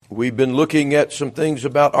We've been looking at some things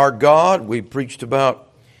about our God. We preached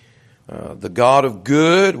about the God of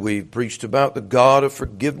good. We've preached about the God of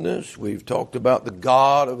forgiveness. We've talked about the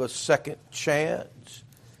God of a second chance.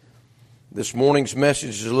 This morning's message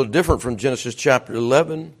is a little different from Genesis chapter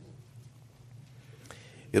 11.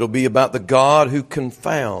 It'll be about the God who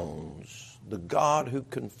confounds. The God who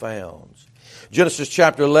confounds. Genesis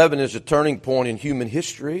chapter 11 is a turning point in human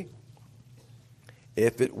history.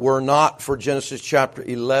 If it were not for Genesis chapter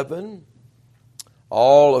 11,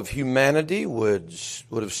 all of humanity would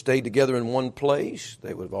have stayed together in one place.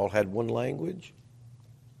 They would have all had one language.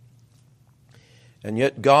 And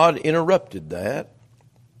yet God interrupted that,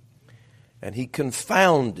 and He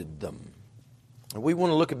confounded them. And we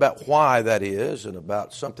want to look about why that is and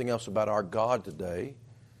about something else about our God today.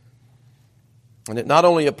 And it not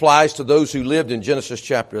only applies to those who lived in Genesis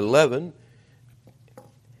chapter 11.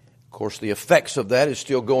 Of course, the effects of that is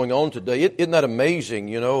still going on today. Isn't that amazing,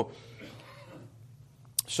 you know?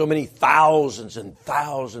 So many thousands and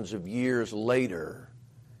thousands of years later,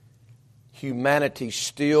 humanity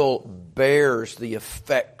still bears the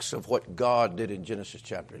effects of what God did in Genesis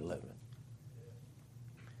chapter 11.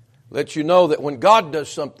 Let you know that when God does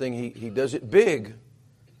something, He does it big.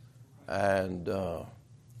 And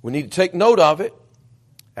we need to take note of it.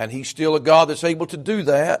 And He's still a God that's able to do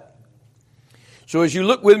that. So as you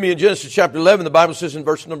look with me in Genesis chapter 11, the Bible says in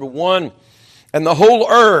verse number 1, "And the whole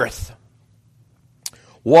earth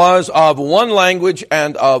was of one language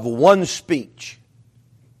and of one speech.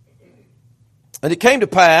 And it came to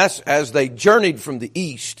pass, as they journeyed from the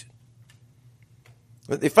east,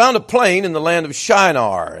 that they found a plain in the land of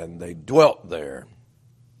Shinar, and they dwelt there.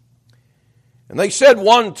 And they said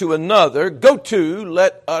one to another, Go to,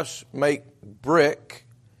 let us make brick,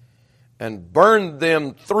 and burned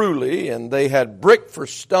them throughly, and they had brick for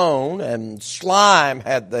stone, and slime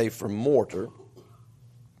had they for mortar.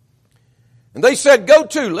 And they said, Go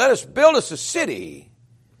to, let us build us a city,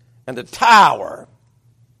 and a tower,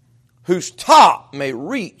 whose top may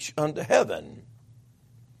reach unto heaven.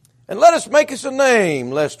 And let us make us a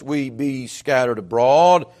name, lest we be scattered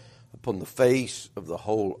abroad upon the face of the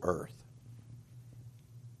whole earth.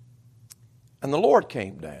 And the Lord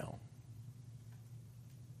came down.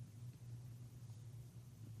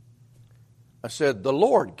 I said, the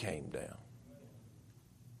Lord came down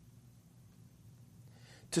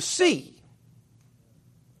to see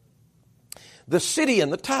the city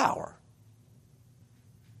and the tower,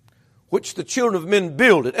 which the children of men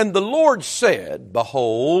builded. And the Lord said,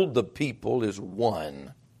 Behold, the people is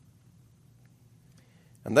one.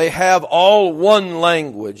 And they have all one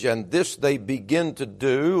language, and this they begin to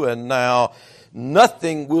do, and now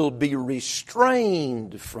nothing will be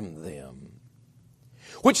restrained from them,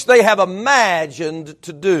 which they have imagined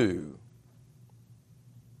to do.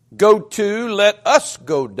 Go to, let us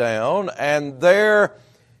go down, and there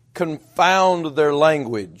confound their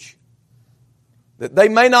language, that they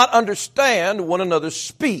may not understand one another's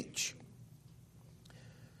speech.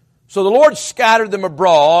 So the Lord scattered them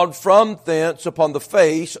abroad from thence upon the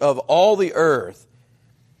face of all the earth,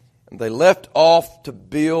 and they left off to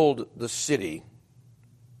build the city.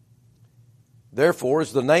 Therefore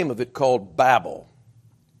is the name of it called Babel,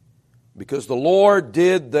 because the Lord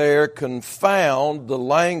did there confound the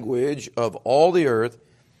language of all the earth,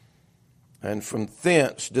 and from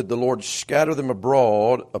thence did the Lord scatter them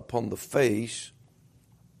abroad upon the face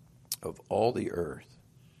of all the earth.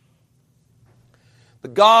 The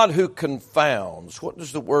God who confounds. What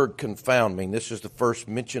does the word confound mean? This is the first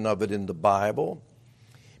mention of it in the Bible.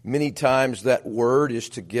 Many times that word is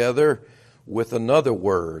together with another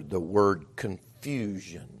word, the word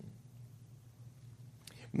confusion.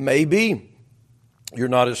 Maybe you're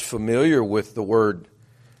not as familiar with the word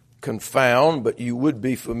confound, but you would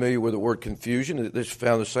be familiar with the word confusion. This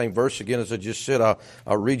found the same verse again as I just said.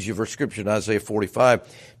 I'll read you verse scripture in Isaiah 45. It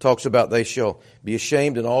talks about they shall be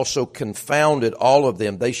ashamed and also confounded, all of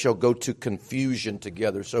them. They shall go to confusion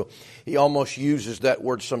together. So he almost uses that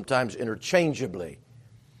word sometimes interchangeably.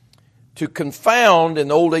 To confound in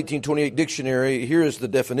the old 1828 dictionary, here is the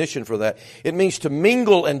definition for that. It means to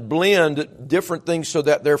mingle and blend different things so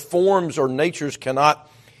that their forms or natures cannot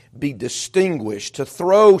be distinguished, to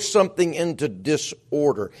throw something into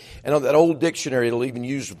disorder. And on that old dictionary, it'll even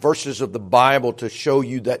use verses of the Bible to show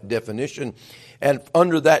you that definition. And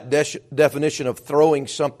under that definition of throwing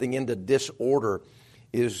something into disorder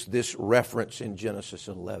is this reference in Genesis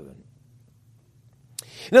 11.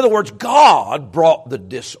 In other words, God brought the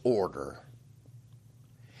disorder.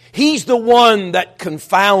 He's the one that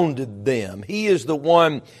confounded them. He is the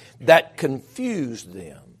one that confused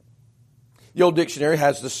them. The old dictionary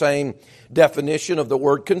has the same definition of the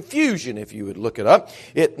word confusion, if you would look it up.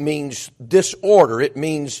 It means disorder. It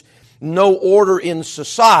means no order in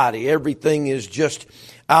society. Everything is just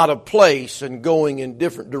out of place and going in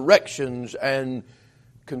different directions, and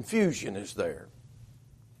confusion is there.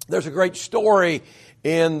 There's a great story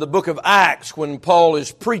in the book of Acts when Paul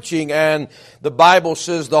is preaching, and the Bible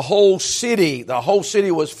says the whole city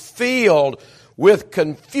was filled with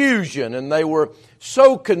confusion, and they were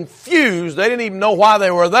so confused they didn't even know why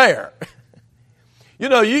they were there. You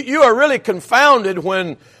know, you are really confounded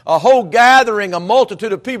when a whole gathering, a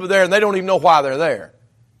multitude of people there, and they don't even know why they're there.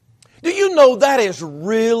 Do you know that is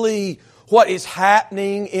really what is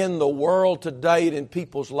happening in the world today and in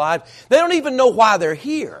people's lives? They don't even know why they're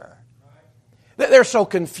here. They're so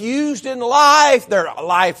confused in life. Their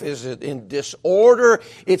life is in disorder.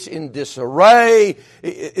 It's in disarray.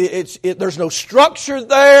 There's no structure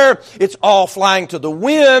there. It's all flying to the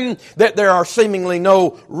wind. That there are seemingly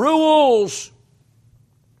no rules.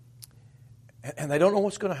 And they don't know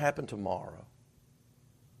what's going to happen tomorrow.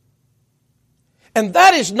 And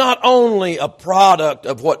that is not only a product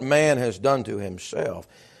of what man has done to himself,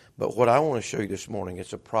 but what I want to show you this morning,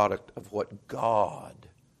 it's a product of what God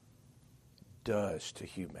does to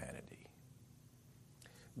humanity.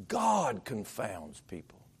 God confounds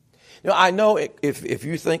people. You know, I know if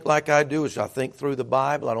you think like I do, as I think through the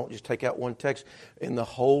Bible, I don't just take out one text in the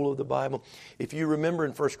whole of the Bible. If you remember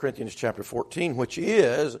in 1 Corinthians chapter 14, which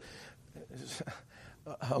is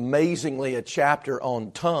amazingly a chapter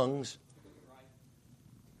on tongues,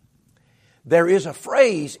 there is a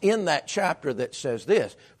phrase in that chapter that says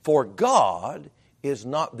this: for God is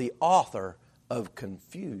not the author of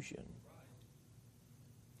confusion.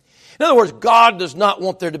 In other words, God does not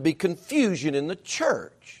want there to be confusion in the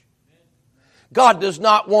church. God does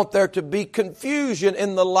not want there to be confusion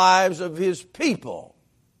in the lives of His people.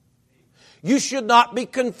 You should not be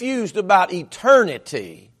confused about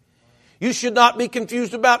eternity. You should not be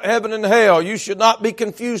confused about heaven and hell. You should not be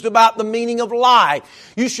confused about the meaning of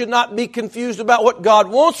life. You should not be confused about what God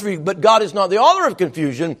wants for you. But God is not the author of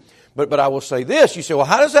confusion. But I will say this. You say, well,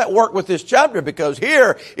 how does that work with this chapter? Because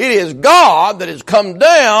here it is God that has come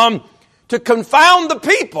down to confound the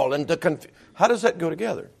people. And how does that go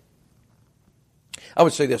together? I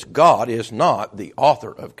would say this: God is not the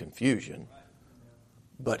author of confusion,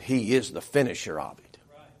 but He is the finisher of it.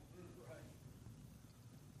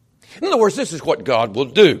 In other words, this is what God will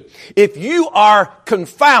do. If you are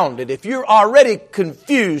confounded, if you're already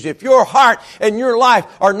confused, if your heart and your life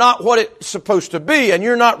are not what it's supposed to be, and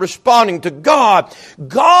you're not responding to God,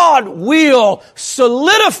 God will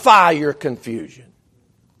solidify your confusion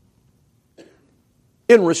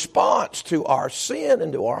in response to our sin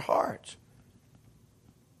and to our hearts.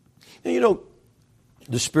 And you know,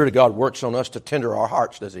 the Spirit of God works on us to tender our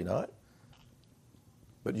hearts, does He not?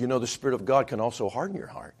 But you know, the Spirit of God can also harden your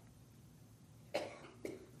heart.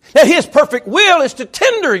 Now, His perfect will is to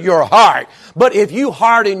tender your heart. But if you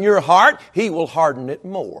harden your heart, He will harden it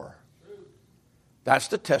more. That's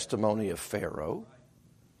the testimony of Pharaoh.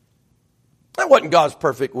 That wasn't God's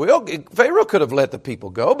perfect will. Pharaoh could have let the people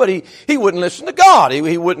go, but he wouldn't listen to God.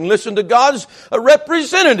 He wouldn't listen to God's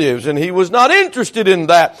representatives, and he was not interested in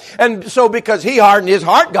that. And so because he hardened his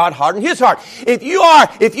heart, God hardened his heart. If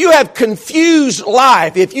you have confused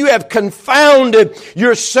life, if you have confounded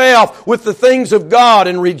yourself with the things of God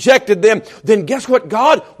and rejected them, then guess what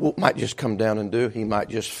God might just come down and do? He might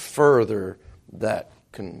just further that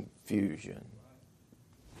confusion.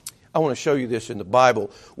 I want to show you this in the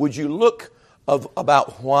Bible. Would you look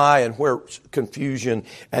about why and where confusion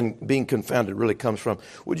and being confounded really comes from?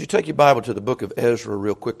 Would you take your Bible to the book of Ezra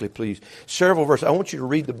real quickly, please? Several verses. I want you to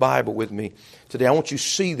read the Bible with me today. I want you to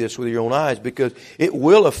see this with your own eyes because it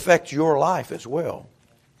will affect your life as well.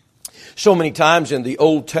 So many times in the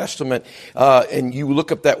Old Testament, and you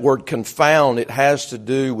look up that word confound, it has to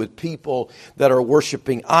do with people that are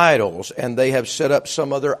worshiping idols, and they have set up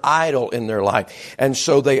some other idol in their life. And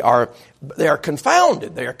so they are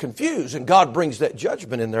confounded, they are confused, and God brings that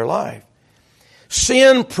judgment in their life.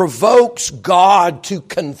 Sin provokes God to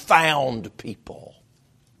confound people.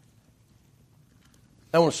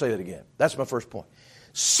 I want to say that again. That's my first point.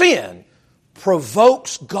 Sin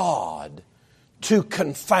provokes God to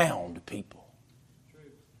confound people.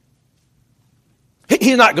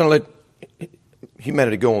 He's not going to let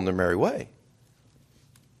humanity go on their merry way.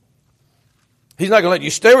 He's not going to let you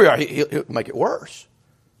stay where you are. He'll make it worse.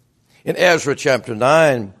 In Ezra chapter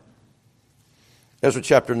 9,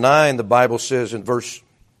 the Bible says in verse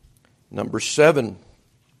number 7,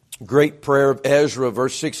 great prayer of Ezra,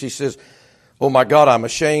 verse 6, he says, "Oh my God, I'm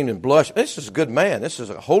ashamed and blush." This is a good man. This is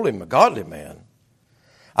a holy, godly man.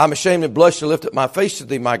 I'm ashamed and blush to lift up my face to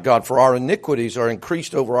thee, my God, for our iniquities are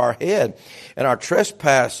increased over our head, and our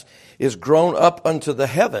trespass is grown up unto the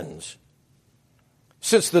heavens.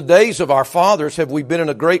 Since the days of our fathers have we been in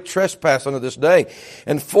a great trespass unto this day,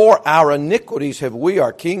 and for our iniquities have we,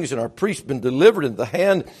 our kings and our priests, been delivered into the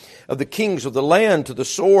hand of the kings of the land, to the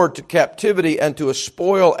sword, to captivity, and to a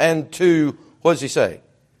spoil, and to, what does he say?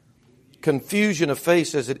 Confusion of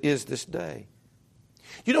face as it is this day.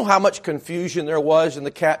 You know how much confusion there was in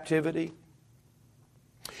the captivity?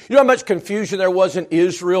 You know how much confusion there was in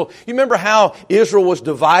Israel? You remember how Israel was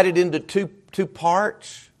divided into two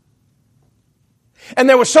parts? And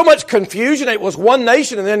there was so much confusion. It was one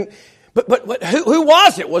nation, and then, but who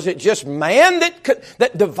was it? Was it just man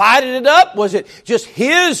that divided it up? Was it just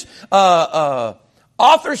his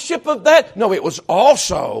authorship of that? No, it was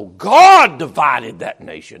also God divided that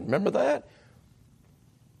nation. Remember that?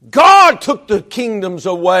 God took the kingdoms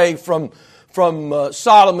away from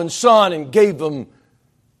Solomon's son and gave them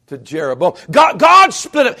to Jeroboam. God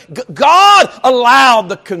split it. God allowed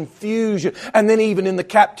the confusion. And then even in the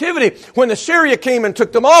captivity, when Assyria came and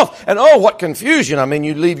took them off, and oh, what confusion. I mean,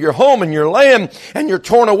 you leave your home and your land, and you're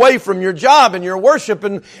torn away from your job and your worship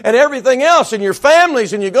and everything else, and your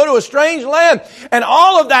families, and you go to a strange land. And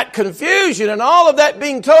all of that confusion and all of that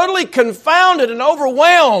being totally confounded and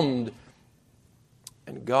overwhelmed.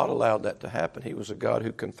 And God allowed that to happen. He was a God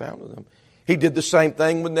who confounded them. He did the same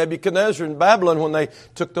thing with Nebuchadnezzar in Babylon when they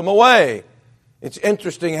took them away. It's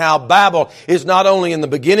interesting how Babel is not only in the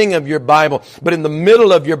beginning of your Bible, but in the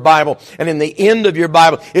middle of your Bible and in the end of your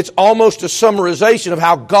Bible. It's almost a summarization of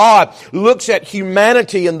how God looks at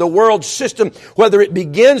humanity and the world system, whether it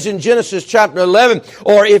begins in Genesis chapter 11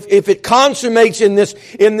 or if it consummates in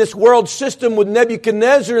this world system with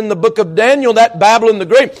Nebuchadnezzar in the book of Daniel, that Babylon the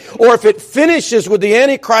Great, or if it finishes with the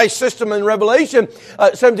Antichrist system in Revelation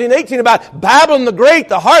 17-18 about Babylon the Great,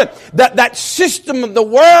 the heart, that system of the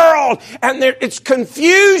world, and it's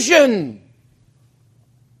confusion.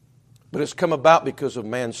 But it's come about because of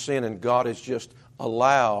man's sin, and God has just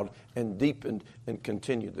allowed and deepened and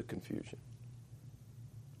continued the confusion.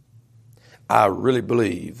 I really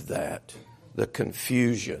believe that the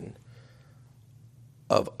confusion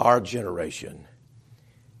of our generation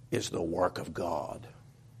is the work of God.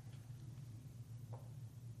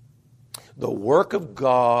 The work of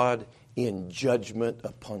God in judgment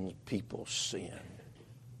upon people's sin.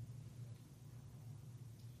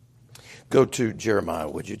 Go to Jeremiah,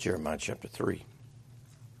 would you? Jeremiah chapter 3.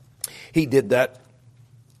 He did that.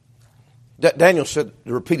 Daniel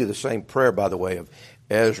repeated the same prayer, by the way, of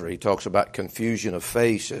Ezra. He talks about confusion of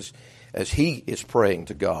face as he is praying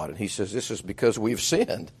to God. And he says, this is because we've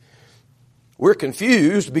sinned. We're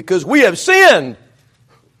confused because we have sinned.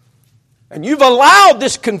 And you've allowed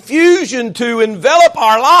this confusion to envelop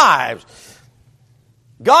our lives.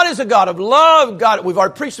 God is a God of love. God, we've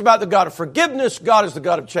already preached about the God of forgiveness. God is the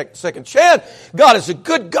God of second chance. God is a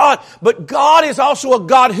good God. But God is also a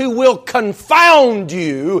God who will confound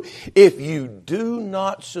you if you do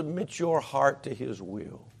not submit your heart to His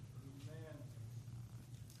will.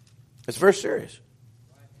 It's very serious.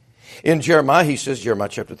 In Jeremiah, he says, Jeremiah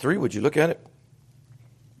chapter 3, would you look at it?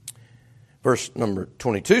 Verse number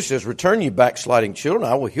 22 says, return you backsliding children,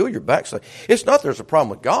 I will heal your backsliding. It's not there's a problem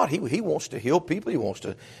with God. He wants to heal people. He wants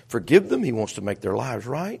to forgive them. He wants to make their lives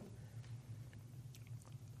right.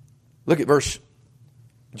 Look at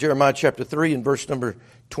Jeremiah chapter 3 and verse number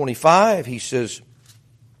 25. He says,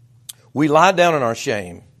 we lie down in our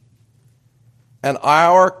shame, and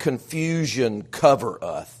our confusion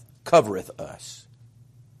covereth us.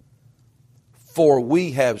 For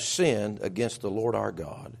we have sinned against the Lord our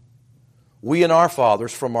God. We and our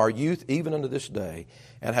fathers from our youth even unto this day,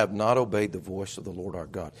 and have not obeyed the voice of the Lord our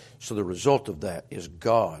God. So the result of that is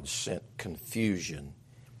God sent confusion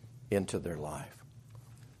into their life.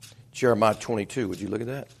 Jeremiah 22, would you look at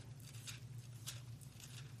that?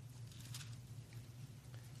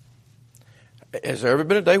 Has there ever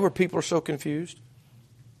been a day where people are so confused?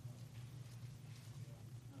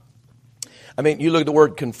 I mean, you look at the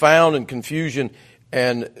word confound and confusion,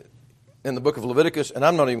 and in the book of Leviticus, and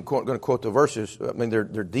I'm not even going to quote the verses. I mean, they're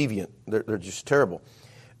deviant. They're just terrible.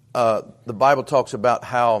 The Bible talks about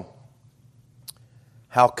how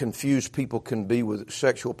confused people can be with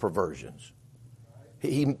sexual perversions.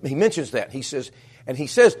 He mentions that. He says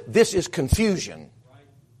this is confusion.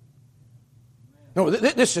 No,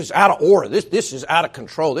 this is out of order. This is out of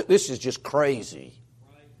control. This is just crazy.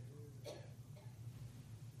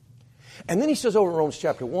 And then he says over in Romans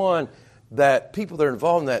chapter 1 that people that are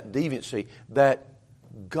involved in that deviancy, that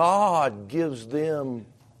God gives them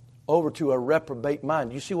over to a reprobate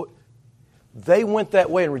mind. You see what? They went that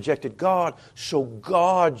way and rejected God, so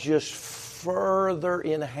God just further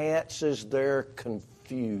enhances their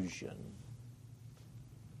confusion.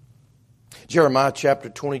 Jeremiah chapter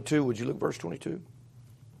 22, would you look verse 22?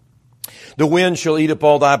 The wind shall eat up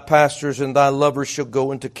all thy pastors, and thy lovers shall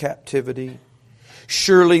go into captivity.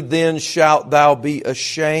 Surely then shalt thou be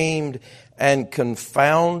ashamed and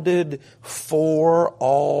confounded for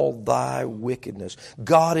all thy wickedness.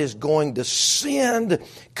 God is going to send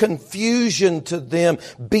confusion to them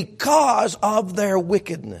because of their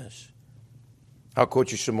wickedness. I'll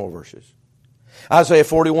quote you some more verses. Isaiah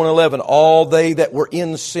 41:11, all they that were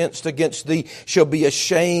incensed against thee shall be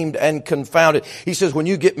ashamed and confounded. He says when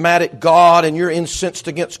you get mad at God and you're incensed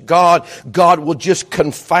against God, God will just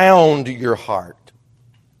confound your heart.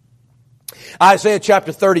 Isaiah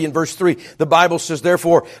chapter 30 and verse 3, the Bible says,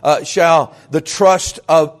 therefore shall the trust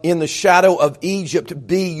in the shadow of Egypt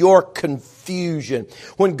be your confusion.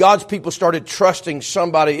 When God's people started trusting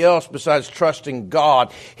somebody else besides trusting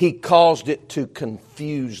God, He caused it to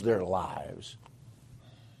confuse their lives.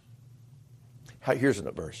 Here's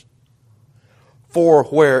a verse. For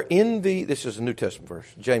where envy, this is a New Testament verse,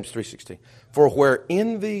 James 3:16. For where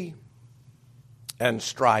envy and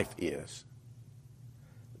strife is,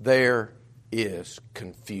 there is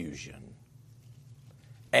confusion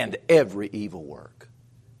and every evil work.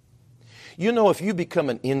 You know, if you become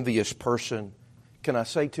an envious person, can I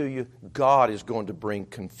say to you, God is going to bring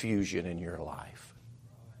confusion in your life.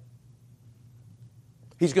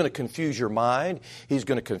 He's going to confuse your mind. He's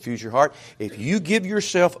going to confuse your heart. If you give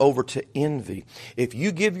yourself over to envy, if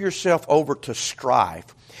you give yourself over to strife,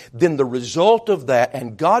 then the result of that,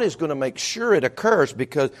 and God is going to make sure it occurs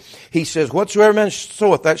because He says, whatsoever man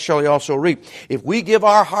soweth, that shall he also reap. If we give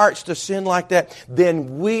our hearts to sin like that,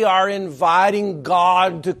 then we are inviting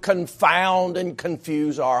God to confound and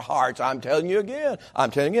confuse our hearts. I'm telling you again,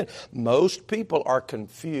 most people are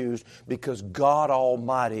confused because God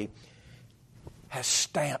Almighty has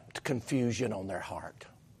stamped confusion on their heart.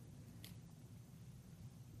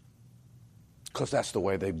 Because that's the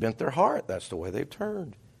way they've bent their heart. That's the way they've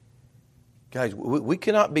turned. Guys, we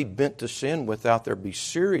cannot be bent to sin without there be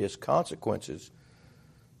serious consequences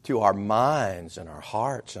to our minds and our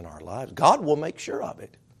hearts and our lives. God will make sure of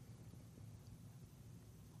it.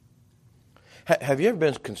 Have you ever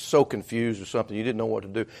been so confused with something you didn't know what to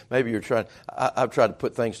do? Maybe you're trying, I've tried to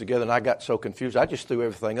put things together and I got so confused I just threw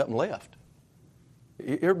everything up and left.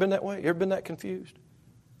 You ever been that way? You ever been that confused?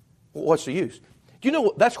 Well, what's the use? Do you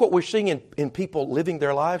know that's what we're seeing in people living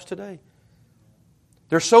their lives today?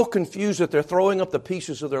 They're so confused that they're throwing up the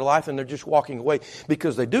pieces of their life and they're just walking away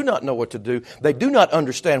because they do not know what to do. They do not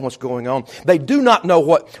understand what's going on. They do not know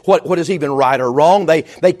what is even right or wrong.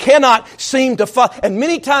 They cannot seem to follow. And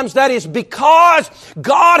many times that is because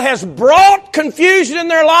God has brought confusion in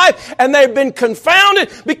their life and they've been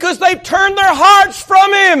confounded because they've turned their hearts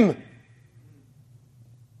from Him.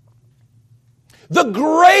 The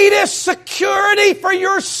greatest security for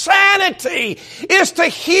your sanity is to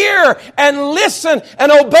hear and listen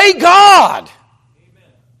and obey God.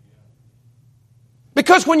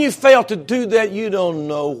 Because when you fail to do that, you don't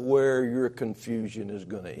know where your confusion is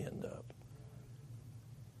going to end up.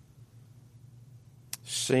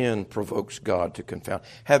 Sin provokes God to confound.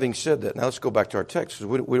 Having said that, now let's go back to our text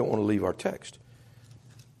because we don't want to leave our text.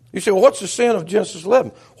 You say, well, what's the sin of Genesis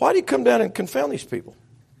 11? Why did He come down and confound these people?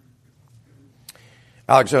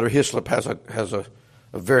 Alexander Hislop has a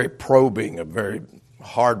very probing, a very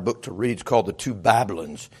hard book to read. It's called The Two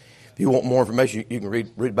Babylons. If you want more information, you can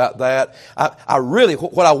read about that. I really,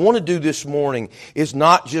 what I want to do this morning is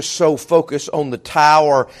not just so focus on the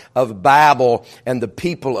Tower of Babel and the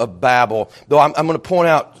people of Babel, though I'm going to point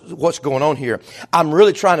out what's going on here. I'm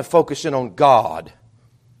really trying to focus in on God.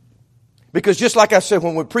 Because just like I said,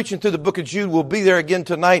 when we're preaching through the book of Jude, we'll be there again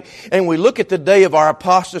tonight, and we look at the day of our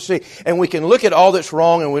apostasy, and we can look at all that's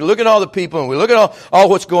wrong, and we look at all the people, and we look at all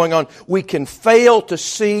what's going on. We can fail to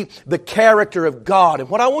see the character of God. And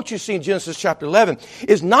what I want you to see in Genesis chapter 11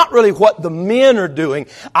 is not really what the men are doing.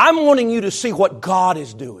 I'm wanting you to see what God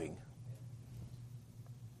is doing.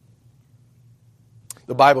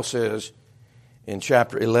 The Bible says in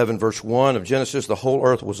chapter 11, verse 1 of Genesis, the whole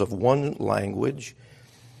earth was of one language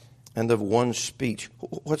and of one speech.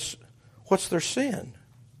 What's their sin?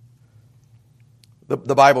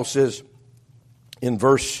 The Bible says in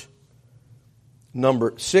verse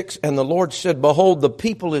number 6, and the Lord said, behold, the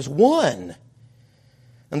people is one,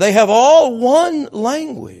 and they have all one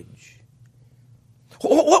language.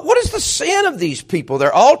 What is the sin of these people?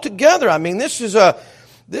 They're all together. I mean, this is an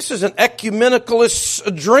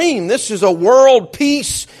ecumenicalist dream. This is a world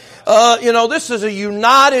peace this is a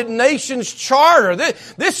United Nations charter.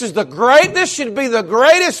 This should be the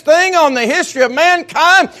greatest thing on the history of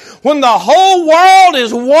mankind when the whole world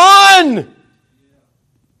is one.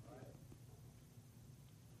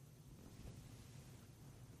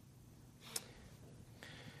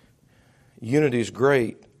 Unity is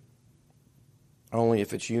great only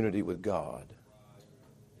if it's unity with God.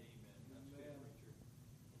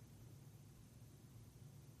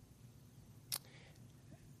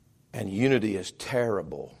 And unity is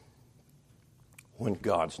terrible when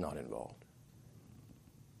God's not involved.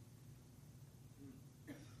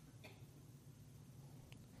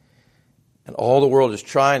 And all the world is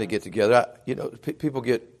trying to get together. People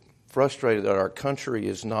get frustrated that our country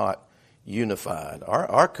is not unified.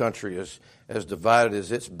 Our country is as divided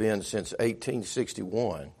as it's been since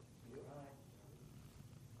 1861.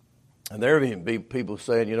 And there have even been people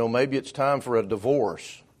saying, maybe it's time for a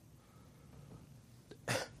divorce.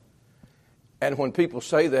 And when people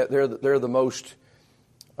say that, they're the most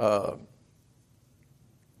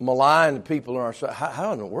maligned people in our society.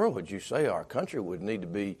 How in the world would you say our country would need to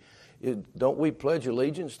be? Don't we pledge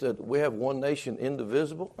allegiance that we have one nation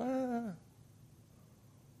indivisible?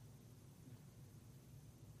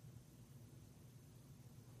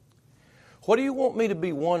 What do you want me to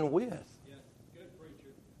be one with? Good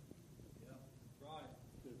preacher. Right.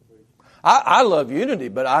 Good preacher. I love unity,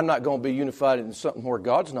 but I'm not going to be unified in something where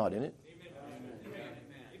God's not in it.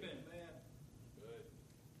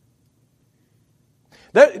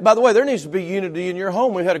 By the way, there needs to be unity in your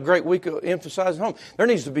home. We had a great week of emphasizing home. There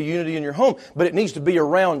needs to be unity in your home, but it needs to be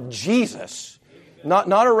around Jesus.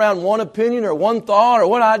 Not around one opinion or one thought or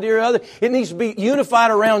one idea or other. It needs to be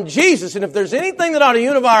unified around Jesus. And if there's anything that ought to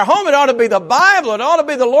unify our home, it ought to be the Bible. It ought to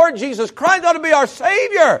be the Lord Jesus Christ. It ought to be our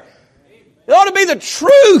Savior. It ought to be the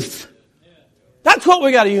truth. That's what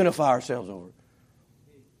we got to unify ourselves over.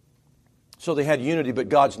 So they had unity, but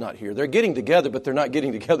God's not here. They're getting together, but they're not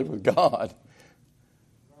getting together with God.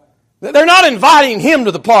 They're not inviting Him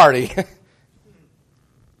to the party.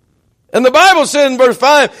 And the Bible said in verse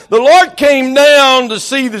 5, the Lord came down to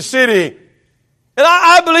see the city. And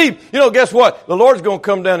I believe, guess what? The Lord's going to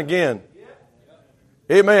come down again.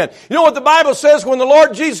 Amen. You know what the Bible says when the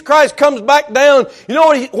Lord Jesus Christ comes back down? You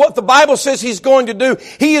know what the Bible says He's going to do?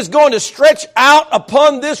 He is going to stretch out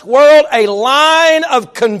upon this world a line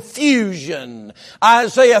of confusion.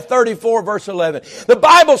 Isaiah 34 verse 11. The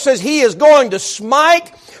Bible says He is going to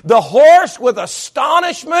smite the horse with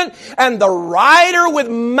astonishment and the rider with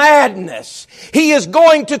madness. He is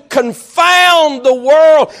going to confound the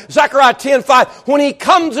world. Zechariah 10:5. When He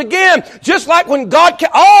comes again, just like when God,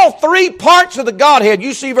 all three parts of the Godhead.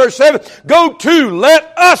 You see verse 7. Go to,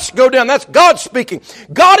 let us go down. That's God speaking.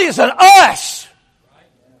 God is an us.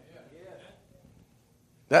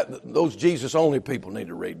 Those Jesus only people need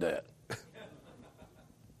to read that.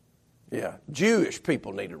 Yeah, Jewish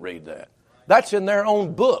people need to read that. That's in their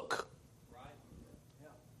own book.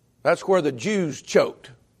 That's where the Jews choked.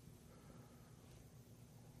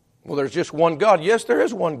 Well, there's just one God. Yes, there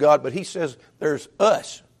is one God, but He says there's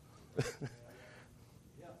us.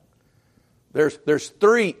 There's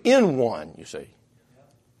three in one, you see.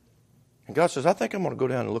 And God says, I think I'm going to go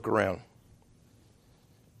down and look around.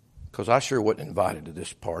 Because I sure wasn't invited to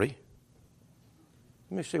this party.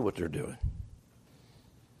 Let me see what they're doing.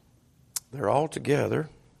 They're all together.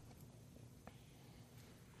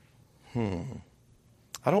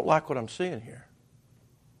 I don't like what I'm seeing here.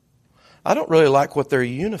 I don't really like what they're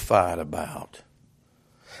unified about.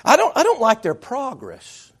 I don't like their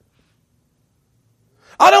progress.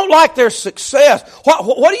 I don't like their success.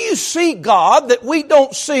 What do you see, God, that we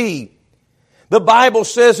don't see? The Bible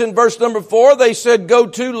says in verse number 4, they said, go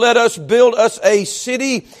to, let us build us a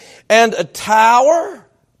city and a tower.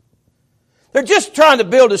 They're just trying to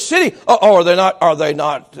build a city. Are they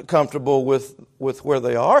not comfortable with where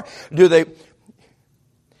they are?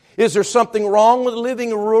 Is there something wrong with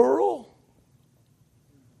living rural?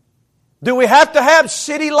 Do we have to have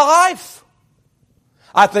city life?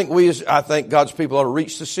 I think God's people ought to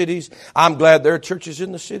reach the cities. I'm glad there are churches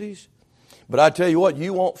in the cities. But I tell you what,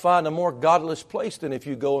 you won't find a more godless place than if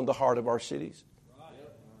you go in the heart of our cities.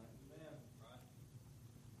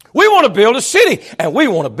 We want to build a city, and we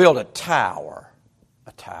want to build a tower.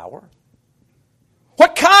 A tower?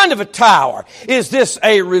 What kind of a tower? Is this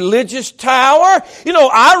a religious tower?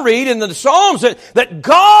 I read in the Psalms that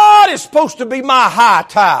God is supposed to be my high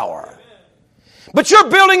tower. But you're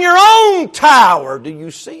building your own tower. Do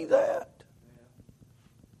you see that?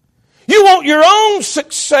 You want your own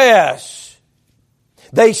success.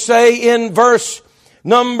 They say in verse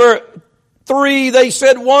number 3, they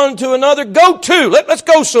said one to another, go to. Let's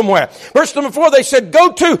go somewhere. Verse number 4, they said,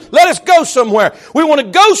 go to. Let us go somewhere. We want to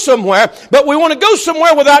go somewhere, but we want to go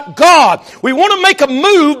somewhere without God. We want to make a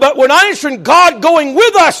move, but we're not interested in God going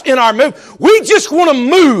with us in our move. We just want to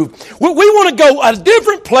move. We want to go a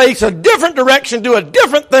different place, a different direction, do a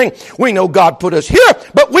different thing. We know God put us here,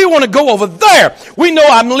 but we want to go over there. We know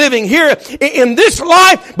I'm living here in this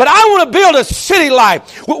life, but I want to build a city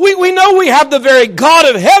life. We know we have the very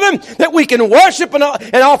God of heaven that we can worship and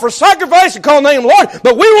offer sacrifice and call the name Lord,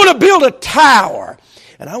 but we want to build a tower.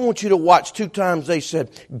 And I want you to watch 2 times they said,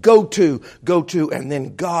 go to, and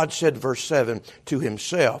then God said, verse 7, to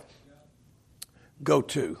himself, go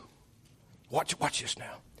to. Watch this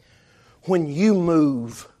now. When you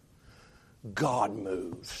move, God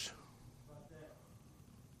moves.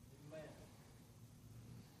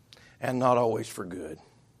 And not always for good.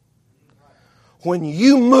 When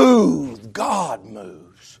you move, God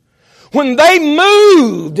moves. When they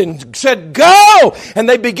moved and said, go, and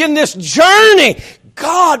they begin this journey,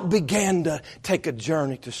 God began to take a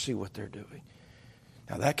journey to see what they're doing.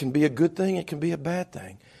 Now that can be a good thing, it can be a bad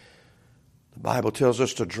thing. The Bible tells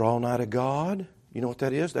us to draw nigh to God. You know what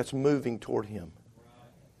that is? That's moving toward Him.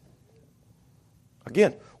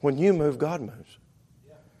 Again, when you move, God moves.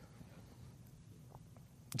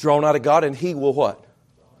 Draw nigh to God and He will what?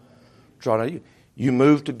 Draw nigh to you. You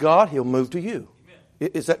move to God, He'll move to you.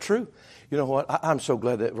 Is that true? You know what? I'm so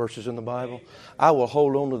glad that verse is in the Bible. I will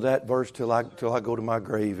hold on to that verse till I go to my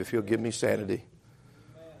grave if He'll give me sanity.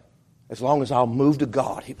 As long as I'll move to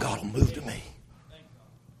God, God will move to me.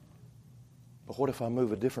 But what if I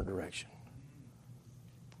move a different direction?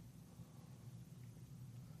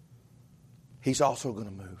 He's also going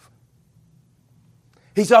to move.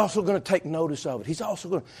 He's also going to take notice of it. He's also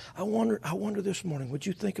going to... I wonder this morning, would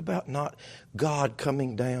you think about not God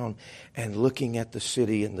coming down and looking at the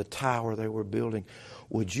city and the tower they were building?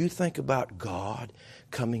 Would you think about God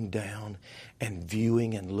coming down and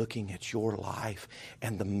viewing and looking at your life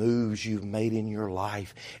and the moves you've made in your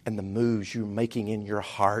life and the moves you're making in your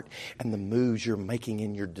heart and the moves you're making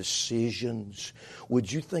in your decisions?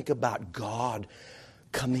 Would you think about God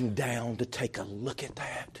coming down to take a look at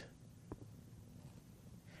that?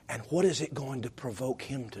 And what is it going to provoke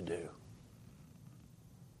Him to do?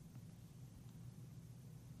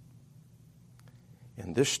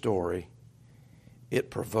 In this story, it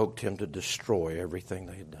provoked Him to destroy everything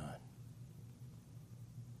they had done.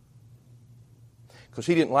 Because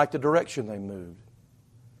He didn't like the direction they moved.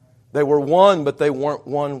 They were one, but they weren't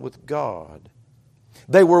one with God.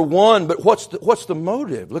 They were one, but what's the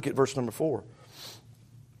motive? Look at verse number 4.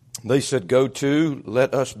 They said, go to,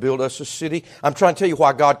 let us build us a city. I'm trying to tell you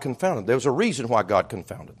why God confounded them. There was a reason why God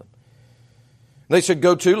confounded them. They said,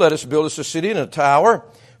 go to, let us build us a city and a tower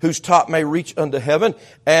whose top may reach unto heaven,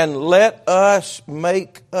 and let us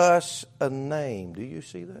make us a name. Do you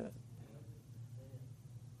see that?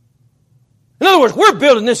 In other words, we're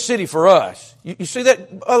building this city for us. You see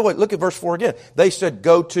that? By the way, look at verse 4 again. They said,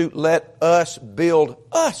 go to, let us build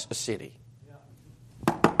us a city.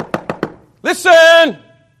 Listen!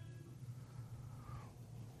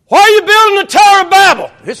 Why are you building the Tower of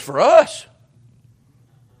Babel? It's for us.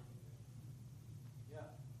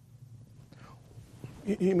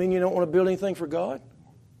 You mean you don't want to build anything for God?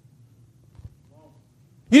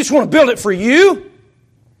 You just want to build it for you?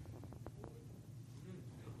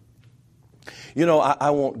 You know, I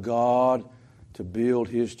want God to build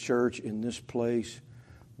His church in this place,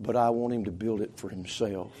 but I want Him to build it for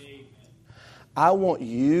Himself. I want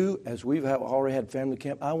you, as we've already had family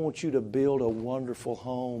camp, I want you to build a wonderful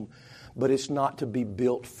home. But it's not to be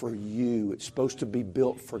built for you. It's supposed to be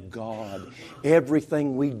built for God.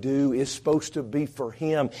 Everything we do is supposed to be for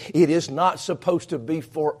Him. It is not supposed to be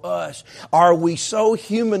for us. Are we so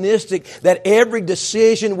humanistic that every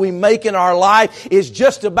decision we make in our life is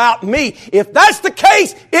just about me? If that's the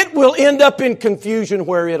case, it will end up in confusion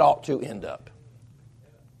where it ought to end up.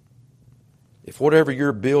 If whatever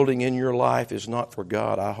you're building in your life is not for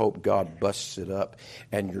God, I hope God busts it up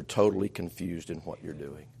and you're totally confused in what you're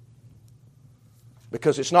doing.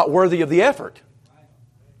 Because it's not worthy of the effort.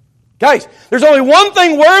 Guys, there's only one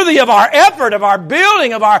thing worthy of our effort, of our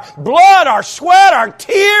building, of our blood, our sweat, our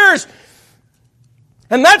tears.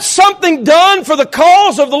 And that's something done for the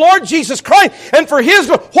cause of the Lord Jesus Christ and for His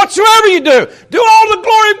glory. Whatsoever you do all the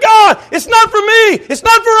glory of God. It's not for me. It's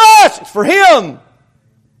not for us. It's for Him.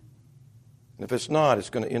 And if it's not, it's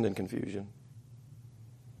going to end in confusion.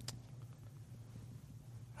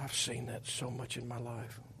 I've seen that so much in my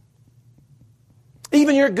life.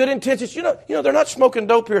 Even your good intentions. You know, they're not smoking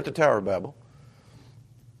dope here at the Tower of Babel.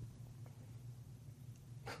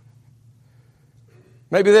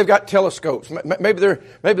 Maybe they've got telescopes. Maybe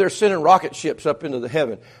they're sending rocket ships up into the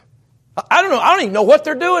heaven. I don't know. I don't even know what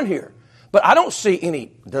they're doing here. But I don't see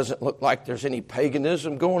any, doesn't look like there's any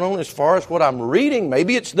paganism going on as far as what I'm reading.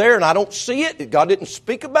 Maybe it's there and I don't see it. God didn't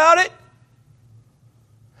speak about it.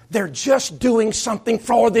 They're just doing something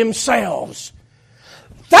for themselves.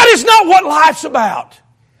 That is not what life's about.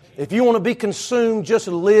 If you want to be consumed, just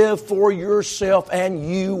live for yourself and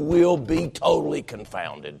you will be totally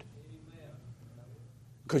confounded.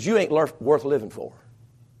 Because you ain't worth living for.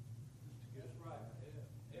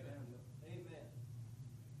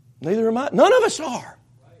 Neither am I. None of us are.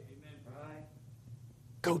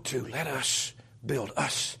 Go to, let us build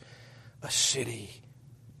us a city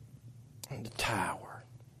and a tower.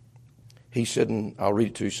 He said, and I'll read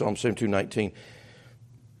it to you, Psalm 72:19.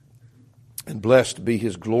 And blessed be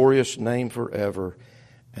His glorious name forever,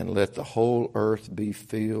 and let the whole earth be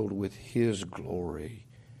filled with His glory.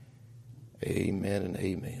 Amen and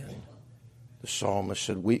amen. The psalmist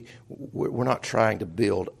said, we're not trying to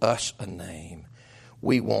build us a name.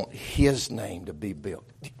 We want His name to be built.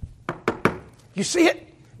 You see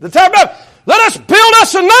it? The time about, let us build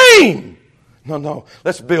us a name. No,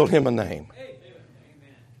 let's build Him a name.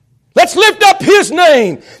 Let's lift up His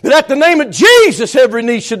name, that at the name of Jesus every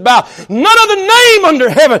knee should bow. None other name under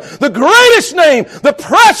heaven, the greatest name, the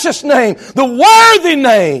precious name, the worthy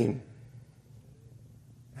name.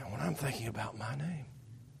 And when I'm thinking about my name,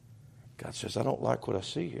 God says, I don't like what I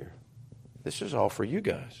see here. This is all for you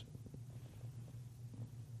guys.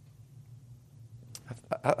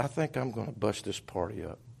 I think I'm going to bust this party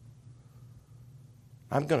up.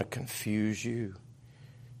 I'm going to confuse you.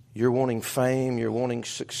 You're wanting fame, you're wanting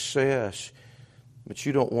success, but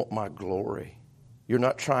you don't want my glory. You're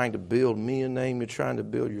not trying to build me a name, you're trying to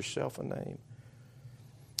build yourself a name.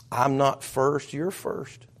 I'm not first, you're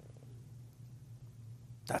first.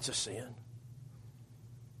 That's a sin.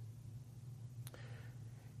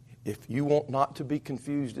 If you want not to be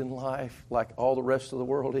confused in life like all the rest of the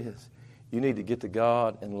world is, you need to get to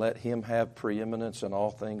God and let Him have preeminence in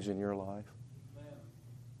all things in your life.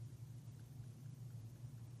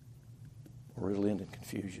 Or it'll end in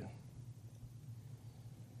confusion.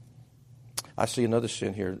 I see another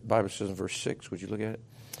sin here. The Bible says in verse 6, would you look at it?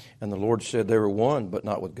 And the Lord said they were one, but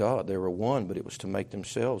not with God. They were one, but it was to make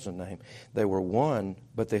themselves a name. They were one,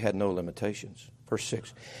 but they had no limitations. Verse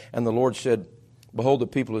 6. And the Lord said, behold, the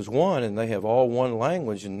people is one, and they have all one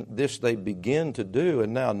language, and this they begin to do,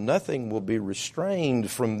 and now nothing will be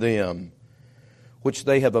restrained from them, which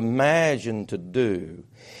they have imagined to do.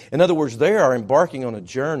 In other words, they are embarking on a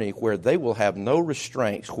journey where they will have no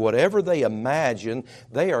restraints. Whatever they imagine,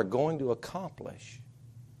 they are going to accomplish.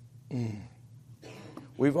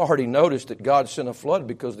 We've already noticed that God sent a flood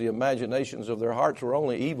because the imaginations of their hearts were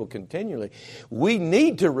only evil continually. We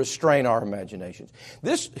need to restrain our imaginations.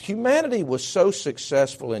 This humanity was so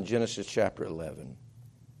successful in Genesis chapter 11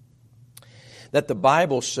 that the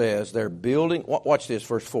Bible says they're building, watch this,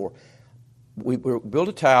 verse 4. We will build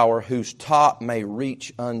a tower whose top may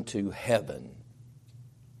reach unto heaven.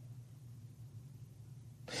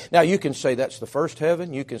 Now, you can say that's the first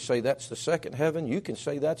heaven. You can say that's the second heaven. You can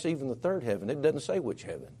say that's even the third heaven. It doesn't say which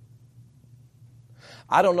heaven.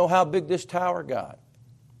 I don't know how big this tower got.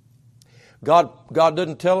 God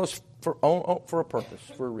doesn't tell us for a purpose,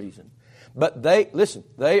 for a reason. But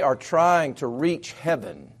they are trying to reach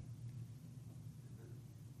heaven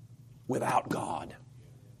without God.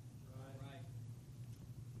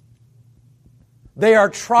 They are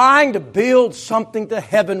trying to build something to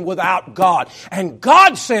heaven without God. And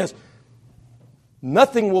God says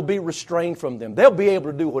nothing will be restrained from them. They'll be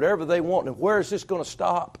able to do whatever they want. And where is this going to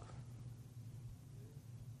stop?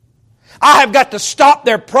 I have got to stop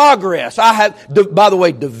their progress. By the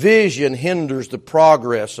way, division hinders the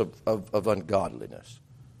progress of ungodliness.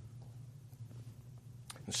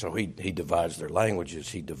 And so he divides their languages.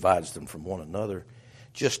 He divides them from one another,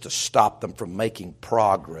 just to stop them from making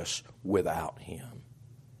progress without Him.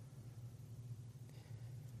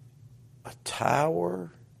 A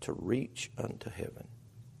tower to reach unto heaven.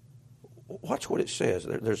 Watch what it says.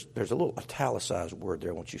 There's a little italicized word there.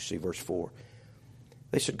 I want you to see verse 4.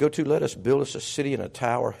 They said, go to, let us build us a city and a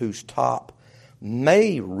tower whose top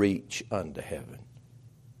may reach unto heaven.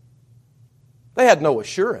 They had no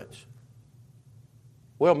assurance.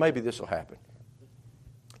 Well, maybe this will happen.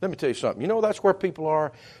 Let me tell you something. You know that's where people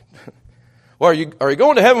are. Well, are you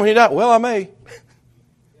going to heaven when you die? Well, I may.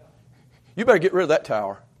 You better get rid of that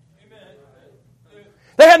tower.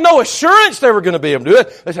 They had no assurance they were going to be able to do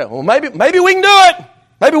it. They said, well, maybe we can do it.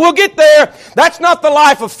 Maybe we'll get there. That's not the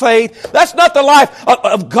life of faith. That's not the life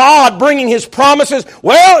of God bringing His promises.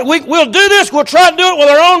 Well, we'll do this. We'll try to do it with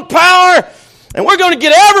our own power. And we're going to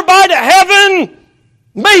get everybody to heaven,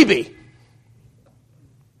 maybe.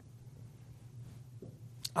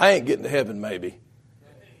 I ain't getting to heaven, maybe.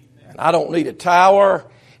 And I don't need a tower,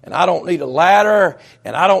 and I don't need a ladder,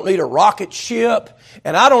 and I don't need a rocket ship,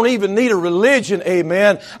 and I don't even need a religion,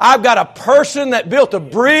 amen. I've got a person that built a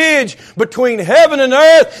bridge between heaven and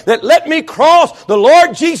earth that let me cross, the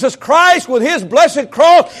Lord Jesus Christ with His blessed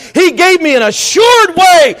cross. He gave me an assured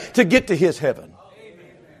way to get to His heaven.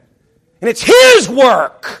 And it's His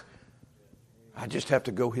work. I just have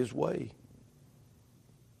to go His way.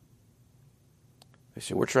 They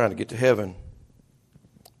say, we're trying to get to heaven,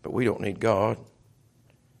 but we don't need God.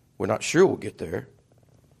 We're not sure we'll get there.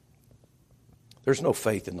 There's no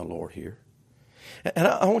faith in the Lord here. And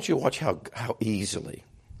I want you to watch how easily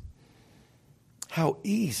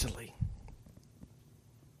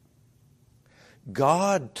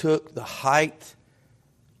God took the height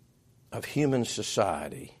of human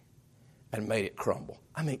society and made it crumble.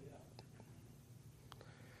 I mean,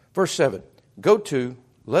 verse 7,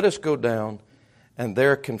 let us go down, and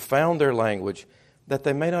there confound their language, that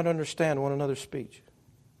they may not understand one another's speech.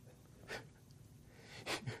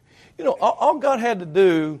 You know, all God had to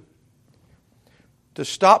do to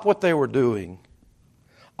stop what they were doing,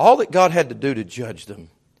 all that God had to do to judge them,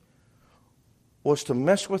 was to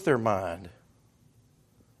mess with their mind.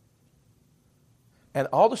 And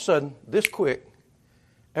all of a sudden, this quick,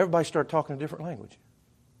 everybody started talking a different language.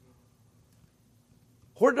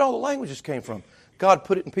 Where did all the languages came from? God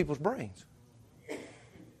put it in people's brains.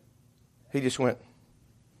 He just went.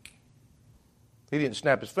 He didn't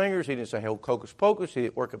snap his fingers. He didn't say, hey, hocus pocus. He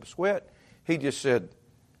didn't work up a sweat. He just said,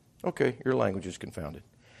 okay, your language is confounded.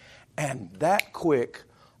 And that quick,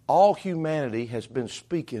 all humanity has been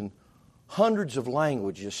speaking hundreds of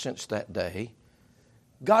languages since that day.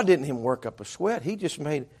 God didn't even work up a sweat. He just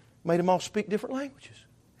made them all speak different languages.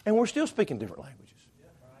 And we're still speaking different languages.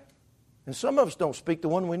 And some of us don't speak the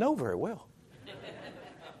one we know very well.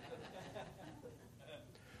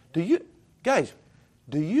 Do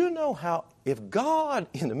you know how, if God,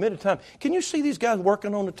 in the middle of time, can you see these guys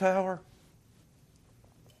working on the tower?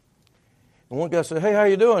 And one guy said, hey, how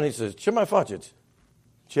you doing? He says, "Czym facet?"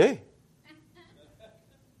 Che.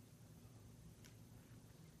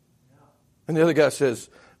 And the other guy says,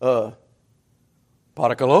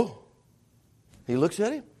 Paracalo. He looks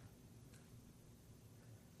at him.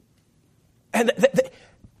 And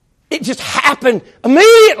it just happened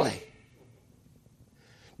immediately.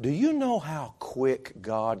 Do you know how quick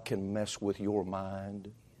God can mess with your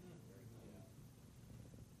mind?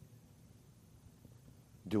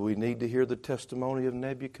 Do we need to hear the testimony of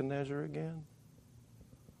Nebuchadnezzar again?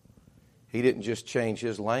 He didn't just change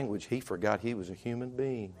his language. He forgot he was a human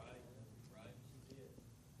being.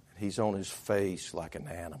 He's on his face like an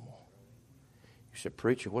animal. You said,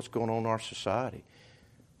 preacher, what's going on in our society?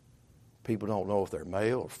 People don't know if they're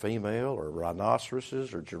male or female or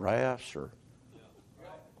rhinoceroses or giraffes or...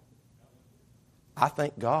 I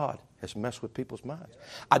think God has messed with people's minds.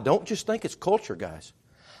 I don't just think it's culture, guys.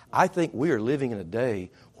 I think we are living in a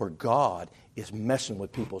day where God is messing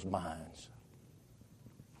with people's minds.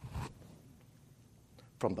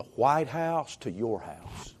 From the White House to your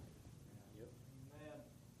house.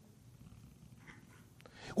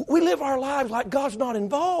 We live our lives like God's not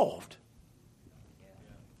involved.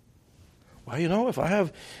 Well, you know, if I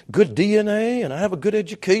have good DNA and I have a good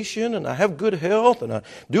education and I have good health and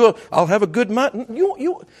I'll have a good mind.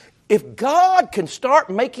 If God can start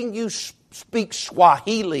making you speak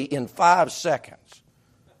Swahili in 5 seconds,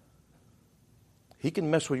 He can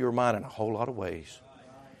mess with your mind in a whole lot of ways.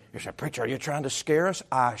 You say, preacher, are you trying to scare us?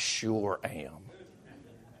 I sure am.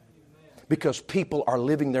 Because people are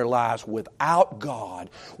living their lives without God,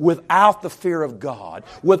 without the fear of God,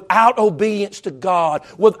 without obedience to God,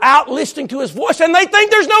 without listening to His voice, and they think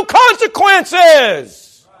there's no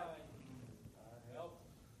consequences.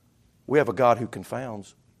 We have a God who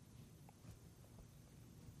confounds.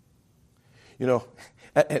 You know,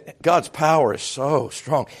 God's power is so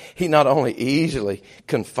strong. He not only easily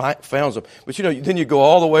confounds them, but you know, then you go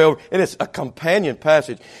all the way over, and it's a companion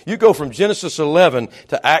passage. You go from Genesis 11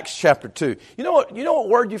 to Acts chapter 2. You know what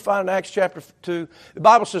word you find in Acts chapter 2? The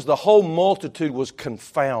Bible says the whole multitude was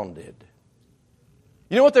confounded.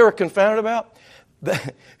 You know what they were confounded about?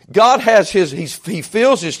 God has He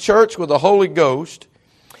fills His church with the Holy Ghost,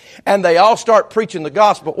 and they all start preaching the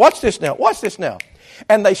gospel. Watch this now.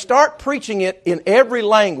 And they start preaching it in every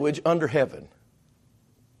language under heaven.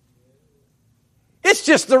 It's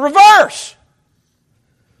just the reverse.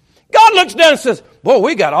 God looks down and says, boy,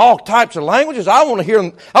 we got all types of languages. I want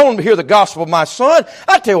to hear the gospel of my son.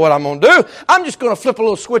 I tell you what I'm going to do. I'm just going to flip a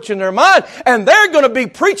little switch in their mind, and they're going to be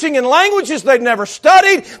preaching in languages they've never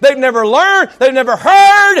studied, they've never learned, they've never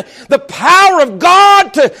heard. The power of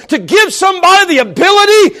God to give somebody the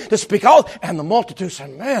ability to speak all. And the multitude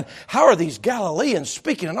said, man, how are these Galileans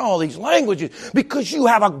speaking in all these languages? Because you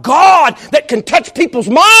have a God that can touch people's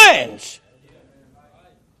minds.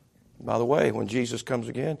 By the way, when Jesus comes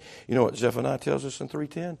again, you know what Zephaniah tells us in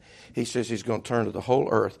 3:10? He says he's going to turn to the whole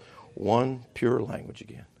earth one pure language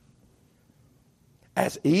again.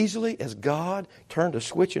 As easily as God turned a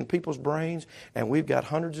switch in people's brains, and we've got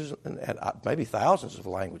hundreds and maybe thousands of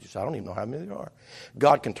languages. I don't even know how many there are.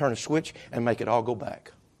 God can turn a switch and make it all go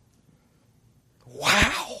back.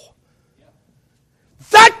 Wow!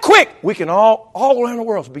 That quick! We can all around the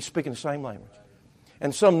world be speaking the same language.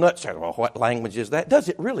 And some nuts say, well, what language is that? Does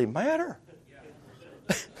it really matter?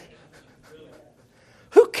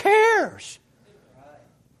 Who cares?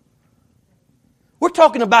 We're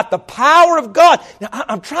talking about the power of God. Now,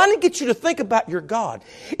 I'm trying to get you to think about your God.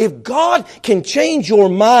 If God can change your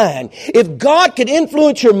mind, if God can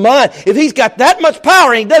influence your mind, if He's got that much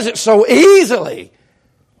power and He does it so easily,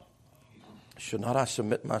 should not I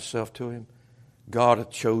submit myself to Him? God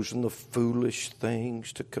hath chosen the foolish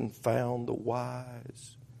things to confound the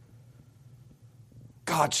wise.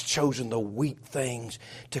 God's chosen the weak things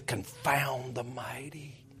to confound the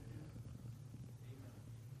mighty.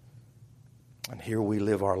 And here we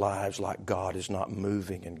live our lives like God is not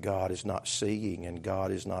moving and God is not seeing and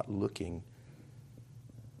God is not looking.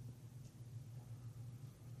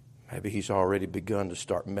 Maybe He's already begun to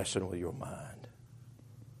start messing with your mind.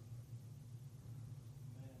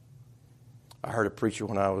 I heard a preacher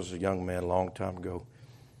when I was a young man a long time ago.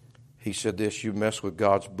 He said this, you mess with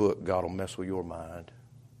God's book, God will mess with your mind.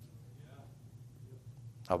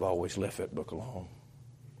 I've always left that book alone.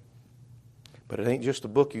 But it ain't just a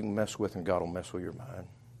book you can mess with and God will mess with your mind.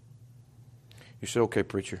 You say, okay,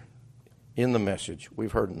 preacher, in the message,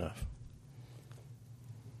 we've heard enough.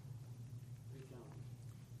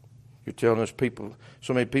 You're telling us people,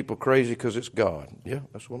 so many people crazy because it's God. Yeah,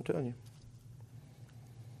 that's what I'm telling you.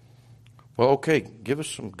 Well, okay, give us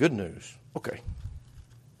some good news. Okay.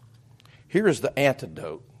 Here is the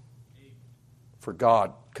antidote for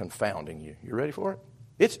God confounding you. You ready for it?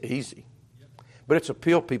 It's easy. But it's a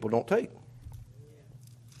pill people don't take.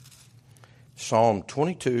 Psalm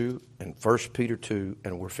 22 and 1 Peter 2,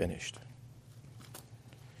 and we're finished.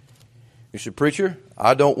 You say, preacher,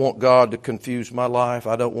 I don't want God to confuse my life.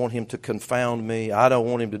 I don't want Him to confound me. I don't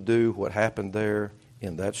want Him to do what happened there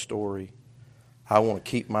in that story. I want to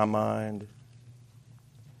keep my mind.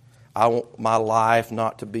 I want my life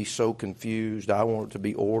not to be so confused. I want it to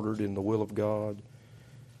be ordered in the will of God.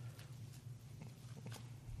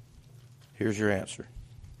 Here's your answer.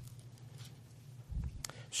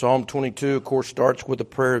 Psalm 22, of course, starts with the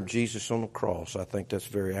prayer of Jesus on the cross. I think that's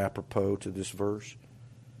very apropos to this verse.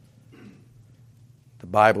 The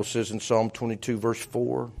Bible says in Psalm 22, verse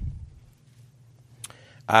 4,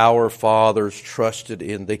 our fathers trusted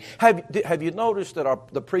in Thee. Have you noticed that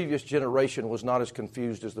the previous generation was not as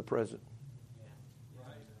confused as the present?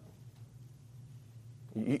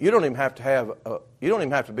 You don't even have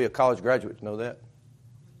to be a college graduate to know that.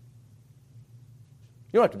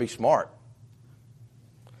 You don't have to be smart.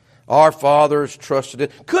 Our fathers trusted in.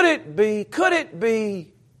 Could it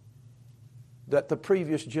be that the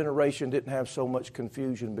previous generation didn't have so much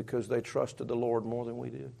confusion because they trusted the Lord more than we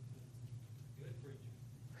did?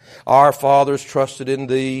 Our fathers trusted in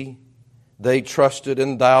Thee. They trusted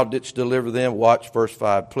and Thou didst deliver them. Watch verse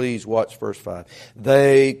 5. Please watch verse 5.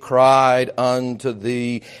 They cried unto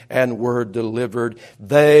Thee and were delivered.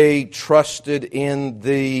 They trusted in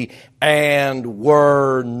Thee and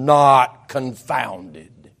were not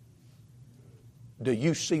confounded. Do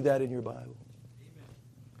you see that in your Bible?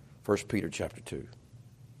 1 Peter chapter 2.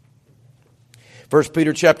 1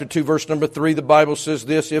 Peter chapter 2, verse number 3, the Bible says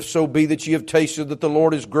this, if so be that ye have tasted that the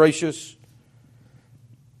Lord is gracious,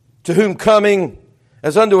 to whom coming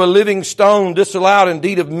as unto a living stone, disallowed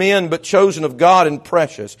indeed of men, but chosen of God and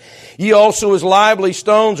precious. Ye also as lively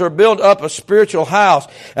stones are built up a spiritual house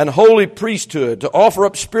and holy priesthood, to offer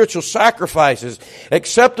up spiritual sacrifices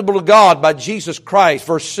acceptable to God by Jesus Christ.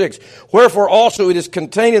 Verse 6, wherefore also it is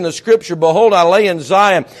contained in the Scripture, behold, I lay in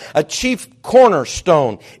Zion a chief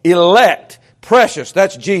cornerstone, elect, precious,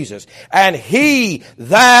 that's Jesus. And he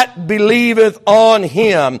that believeth on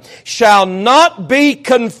Him shall not be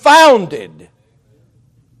confounded.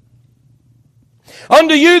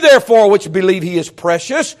 Unto you therefore which believe He is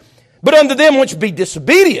precious, but unto them which be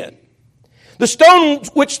disobedient, The stone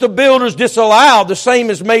which the builders disallowed, the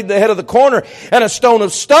same is made the head of the corner, and a stone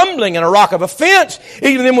of stumbling, and a rock of offense.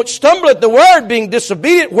 Even them which stumble at the word, being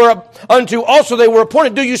disobedient, whereunto also they were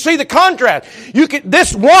appointed. Do you see the contrast?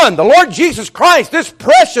 This one, the Lord Jesus Christ, this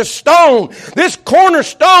precious stone, this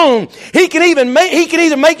cornerstone, He can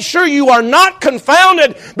either make sure you are not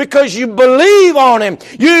confounded because you believe on Him,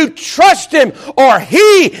 you trust Him, or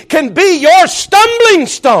He can be your stumbling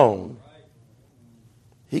stone.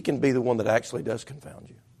 He can be the one that actually does confound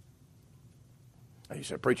you. And you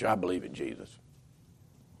say, preacher, I believe in Jesus.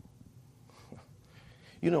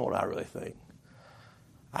 You know what I really think?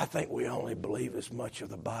 I think we only believe as much of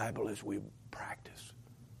the Bible as we practice.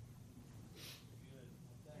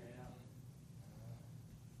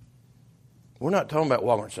 We're not talking about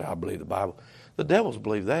walking and say, I believe the Bible. The devils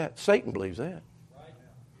believe that. Satan believes that.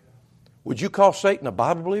 Would you call Satan a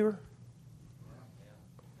Bible believer?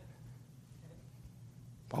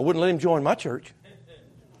 I wouldn't let him join my church.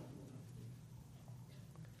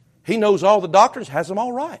 He knows all the doctrines, has them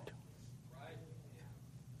all right.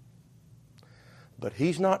 But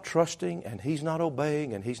he's not trusting, and he's not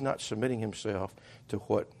obeying, and he's not submitting himself to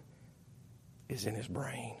what is in his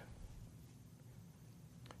brain.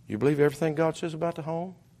 You believe everything God says about the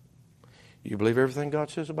home? You believe everything God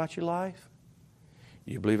says about your life?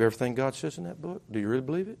 You believe everything God says in that book? Do you really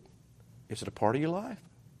believe it? Is it a part of your life?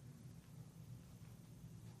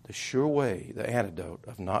 The sure way, the antidote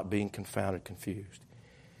of not being confounded, confused,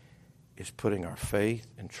 is putting our faith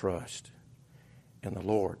and trust in the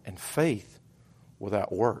Lord. And faith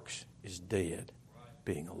without works is dead,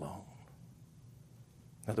 being alone.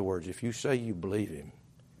 In other words, if you say you believe Him,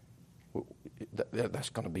 that's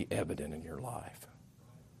going to be evident in your life.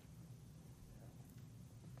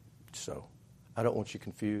 So, I don't want you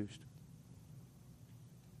confused.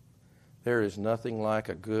 There is nothing like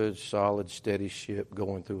a good, solid, steady ship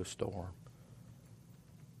going through a storm.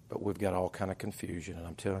 But we've got all kind of confusion, and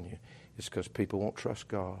I'm telling you, it's because people won't trust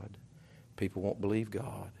God. People won't believe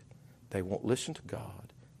God. They won't listen to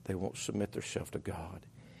God. They won't submit themselves to God.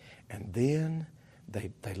 And then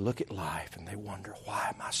they look at life and they wonder,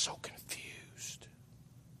 why am I so confused?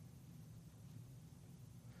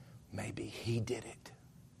 Maybe He did it.